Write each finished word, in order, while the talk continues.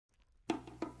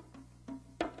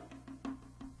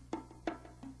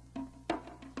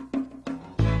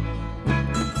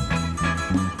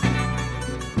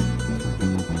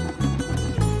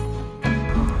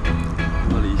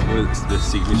the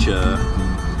signature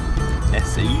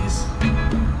SEs.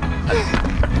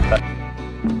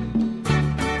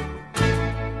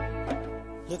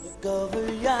 Look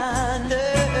over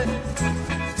yonder.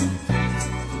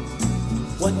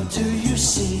 What do you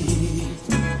see?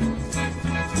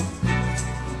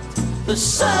 The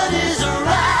sun is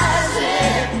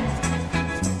rising,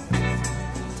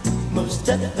 most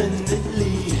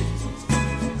definitely.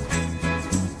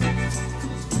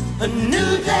 A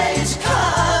new day is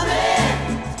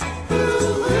coming.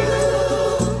 Ooh,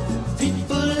 ooh.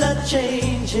 People are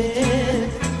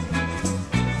changing.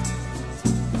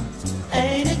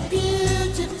 Ain't it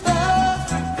beautiful?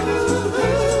 Ooh,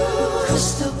 ooh.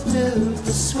 Crystal blue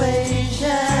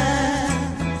persuasion.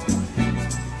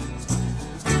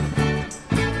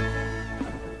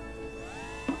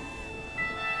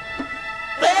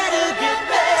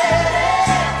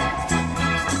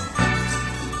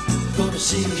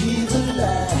 See the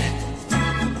light.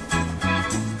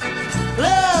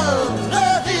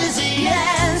 Love is the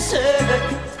answer.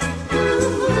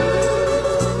 Ooh,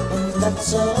 and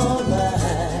that's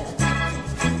alright.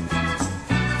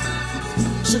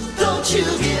 So don't you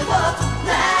give up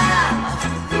now.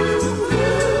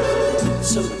 Ooh,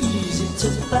 so easy to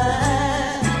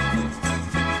find.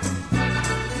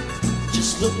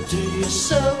 Just look to your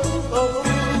soul.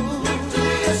 Look to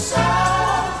your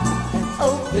soul.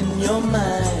 Open your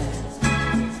mind.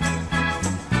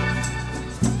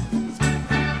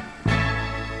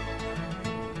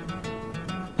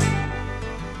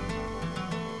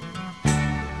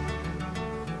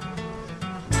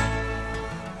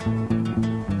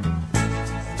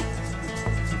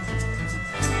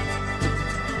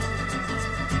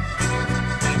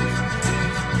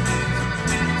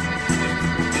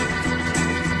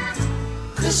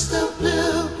 Crystal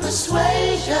blue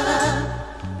persuasion.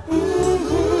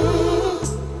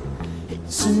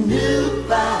 It's a new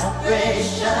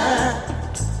vibration.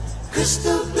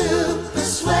 Crystal blue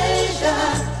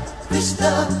persuasion.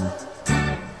 Crystal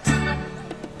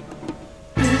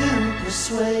blue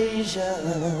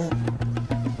persuasion.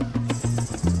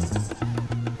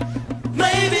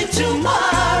 Maybe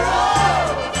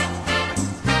tomorrow,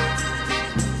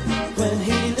 when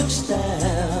he looks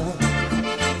down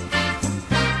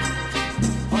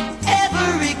on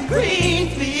every green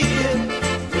field,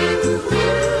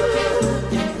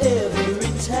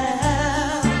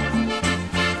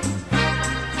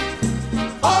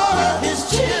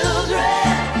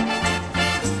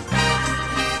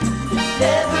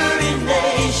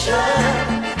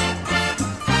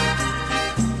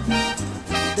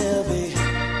 there'll be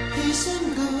peace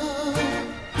and good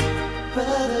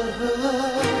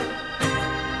brotherhood.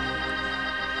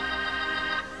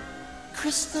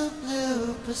 Crystal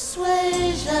blue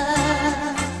persuasion.